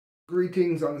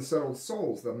Greetings, Unsettled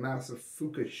Souls. The massive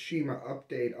Fukushima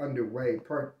update underway.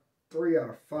 Part 3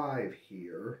 out of 5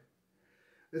 here.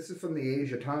 This is from the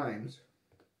Asia Times.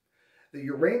 The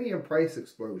uranium price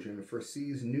explosion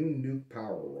foresees new nuke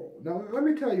power role. Now, let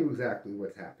me tell you exactly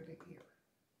what's happening here.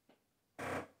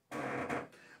 I'm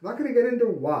not going to get into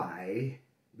why,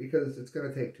 because it's going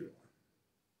to take too long.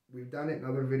 We've done it in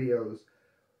other videos,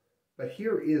 but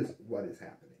here is what is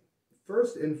happening.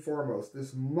 First and foremost,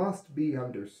 this must be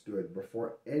understood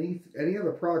before any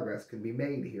other progress can be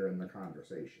made here in the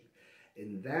conversation.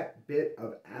 And that bit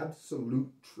of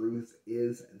absolute truth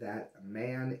is that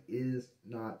man is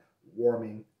not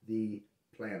warming the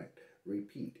planet.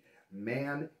 Repeat,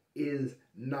 man is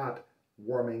not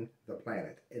warming the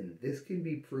planet. And this can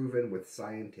be proven with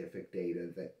scientific data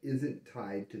that isn't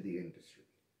tied to the industry.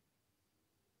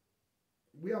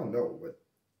 We all know what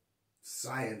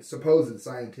supposed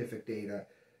scientific data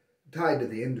tied to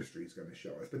the industry is going to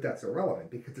show us, but that's irrelevant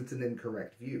because it's an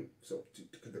incorrect view. So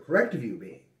the correct view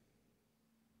being,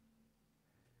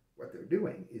 what they're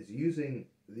doing is using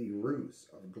the ruse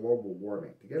of global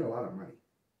warming to get a lot of money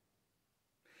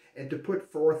and to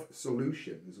put forth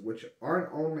solutions which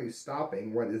aren't only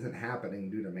stopping what isn't happening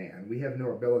due to man. We have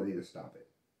no ability to stop it.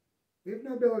 We have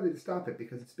no ability to stop it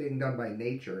because it's being done by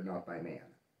nature, not by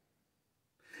man.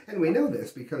 And we know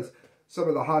this because some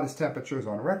of the hottest temperatures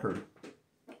on record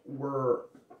were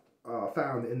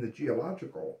found in the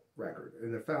geological record,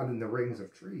 and they're found in the rings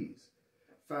of trees,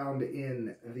 found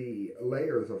in the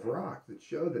layers of rock that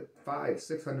show that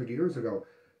 500-600 years ago,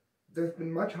 there's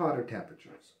been much hotter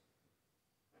temperatures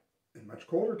and much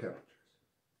colder temperatures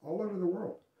all over the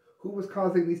world. Who was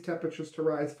causing these temperatures to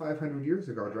rise 500 years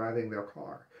ago driving their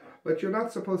car? But you're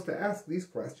not supposed to ask these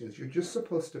questions. You're just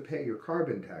supposed to pay your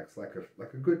carbon tax like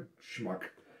a good schmuck.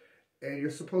 And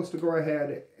you're supposed to go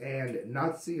ahead and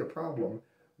not see a problem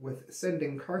with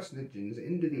sending carcinogens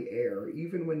into the air,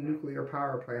 even when nuclear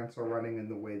power plants are running in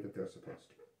the way that they're supposed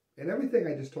to. And everything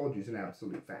I just told you is an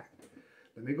absolute fact.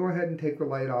 Let me go ahead and take the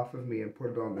light off of me and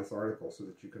put it on this article so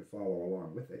that you can follow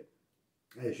along with it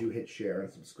as you hit share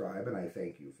and subscribe, and I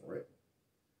thank you for it.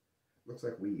 Looks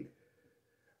like weed.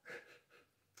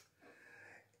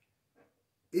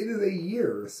 It is a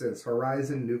year since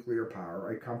Horizon Nuclear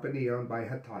Power, a company owned by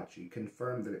Hitachi,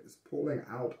 confirmed that it is pulling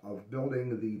out of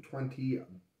building the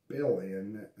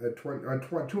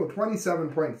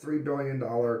 $27.3 billion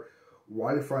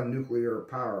waterfront nuclear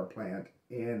power plant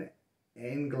in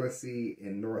Anglesey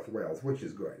in North Wales, which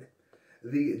is good.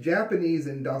 The Japanese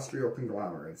industrial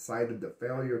conglomerate cited the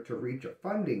failure to reach a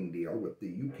funding deal with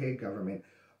the UK government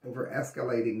over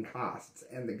escalating costs,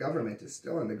 and the government is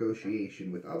still in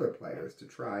negotiation with other players to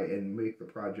try and make the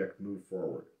project move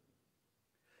forward.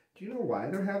 Do you know why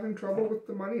they're having trouble with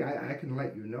the money? I can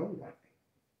let you know why.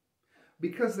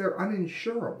 Because they're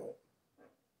uninsurable.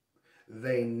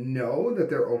 They know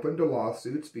that they're open to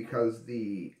lawsuits because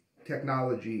the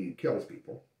technology kills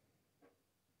people.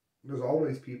 There's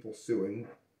always people suing,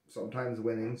 sometimes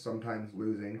winning, sometimes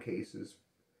losing cases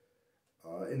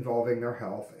involving their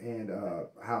health and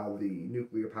how the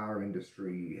nuclear power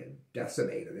industry had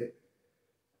decimated it.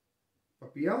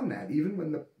 But beyond that, even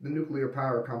when the nuclear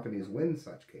power companies win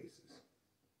such cases,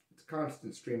 it's a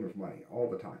constant stream of money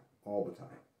all the time,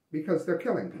 because they're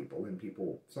killing people, and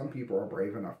some people are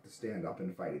brave enough to stand up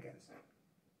and fight against it.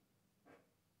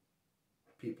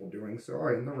 People doing so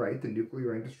are in the right. The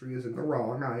nuclear industry is in the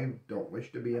wrong. I don't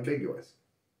wish to be ambiguous.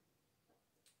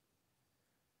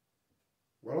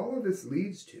 What all of this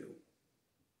leads to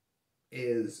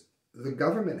is the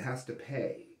government has to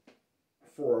pay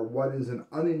for what is an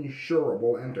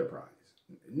uninsurable enterprise.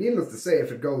 Needless to say,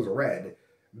 if it goes red,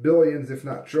 billions, if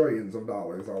not trillions of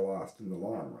dollars are lost in the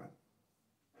long run.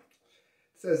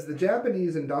 It says the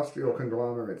Japanese industrial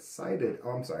conglomerate cited,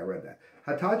 I read that.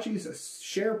 Hitachi's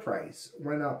share price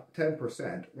went up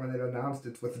 10% when it announced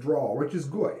its withdrawal, which is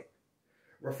good,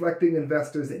 reflecting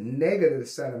investors' negative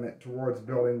sentiment towards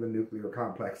building the nuclear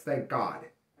complex. Thank God.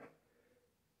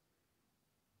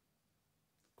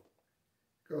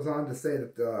 It goes on to say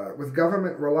that with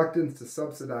government reluctance to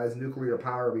subsidize nuclear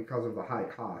power because of the high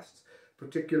costs,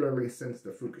 particularly since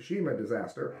the Fukushima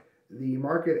disaster, the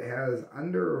market has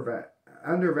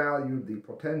undervalued the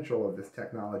potential of this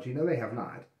technology. No, they have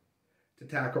not. To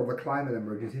tackle the climate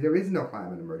emergency. There is no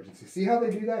climate emergency. See how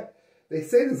they do that? They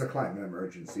say there's a climate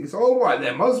emergency. So, why,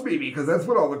 there must be, because that's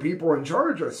what all the people in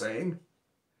charge are saying.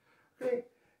 Okay.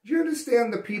 Do you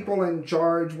understand the people in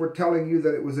charge were telling you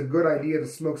that it was a good idea to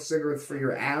smoke cigarettes for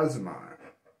your asthma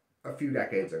a few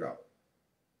decades ago?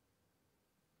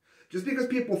 Just because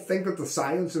people think that the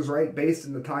science is right based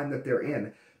in the time that they're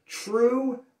in,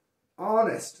 true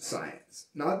honest science,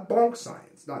 not bunk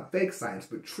science, not fake science,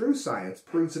 but true science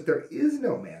proves that there is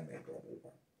no man-made global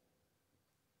warming.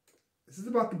 This is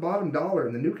about the bottom dollar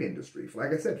in the nuke industry,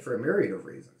 like I said, for a myriad of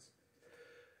reasons.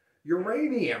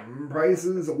 Uranium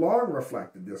prices long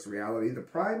reflected this reality. The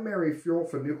primary fuel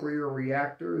for nuclear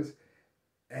reactors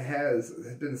has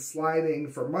been sliding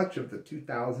for much of the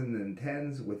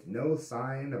 2010s with no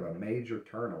sign of a major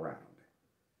turnaround.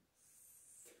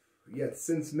 Yet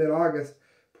since mid-August,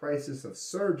 prices have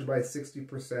surged by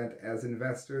 60% as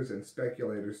investors and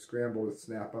speculators scramble to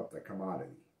snap up the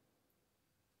commodity.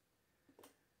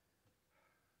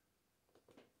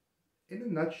 In a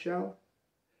nutshell,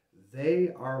 they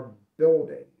are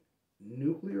building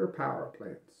nuclear power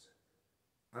plants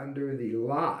under the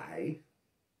lie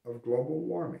of global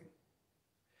warming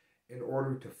in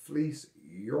order to fleece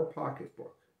your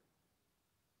pocketbook.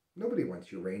 Nobody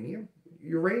wants uranium.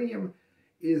 Uranium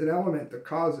is an element that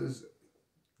causes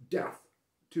death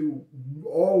to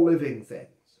all living things.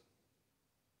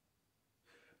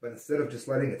 But instead of just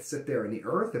letting it sit there in the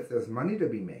earth, if there's money to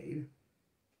be made,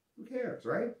 who cares,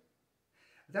 right?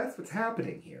 That's what's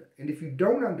happening here. And if you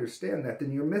don't understand that,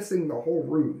 then you're missing the whole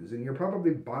ruse, and you're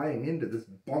probably buying into this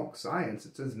bunk science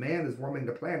that says man is warming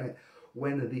the planet,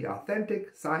 when the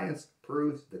authentic science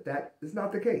proves that that is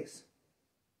not the case.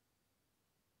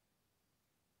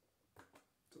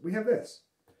 So we have this.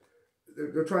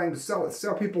 They're trying to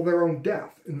sell people their own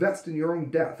death. Invest in your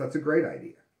own death. That's a great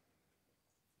idea.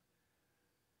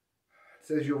 It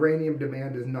says uranium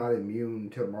demand is not immune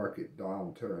to market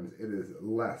downturns. It is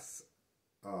less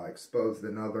exposed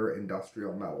than other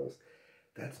industrial metals.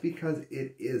 That's because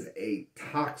it is a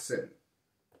toxin.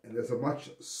 And there's a much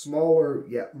smaller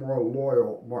yet more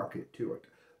loyal market to it.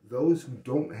 Those who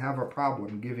don't have a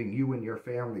problem giving you and your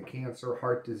family cancer,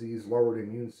 heart disease, lowered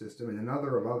immune system, and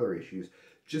another of other issues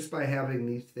just by having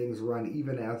these things run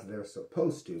even as they're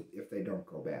supposed to if they don't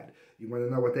go bad. You want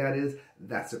to know what that is?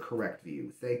 That's a correct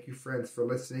view. Thank you, friends, for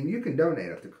listening. You can donate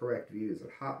at the correct views at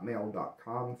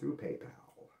hotmail.com through PayPal.